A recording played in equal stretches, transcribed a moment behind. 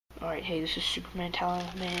Alright, hey, this is Superman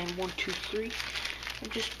Talent Man 123. I'm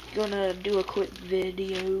just gonna do a quick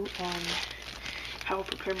video on how I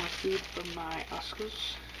prepare my food for my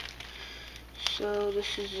Oscars. So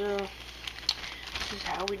this is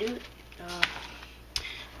how we do it.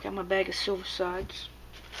 Got my bag of silversides.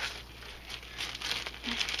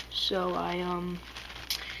 So I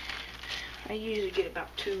usually get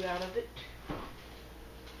about 2 out of it.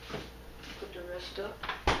 Put the rest up.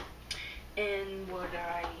 And what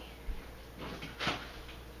I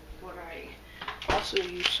also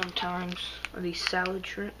use sometimes are these salad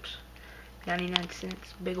shrimps, 99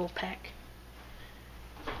 cents, big old pack.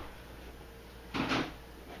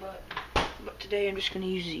 But today I'm just gonna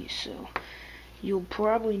use these, so you'll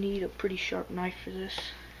probably need a pretty sharp knife for this.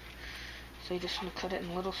 So you're just gonna cut it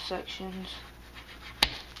in little sections.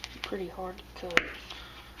 Pretty hard to cut.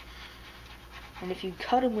 And if you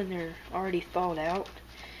cut them when they're already thawed out,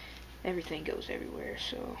 everything goes everywhere,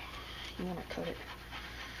 so you want to cut it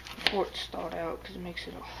before it's thawed out because it makes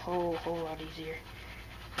it a whole lot easier.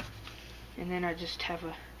 And then I just have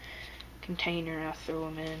a container and I throw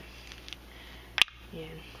them in.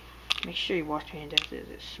 And make sure you wash your hands after this.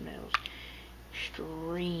 It smells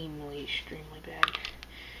extremely bad.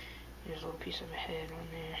 There's a little piece of a head on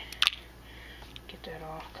there. Get that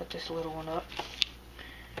off. Cut this little one up.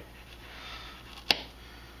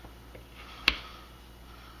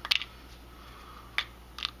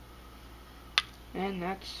 And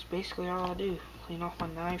that's basically all I do. Clean off my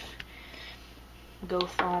knife, go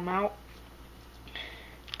thaw them out,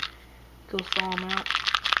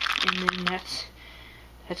 and then that's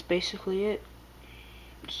basically it.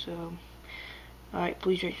 So, alright,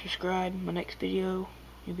 please rate, subscribe. My next video,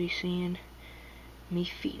 you'll be seeing me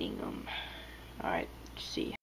feeding them. Alright, see ya.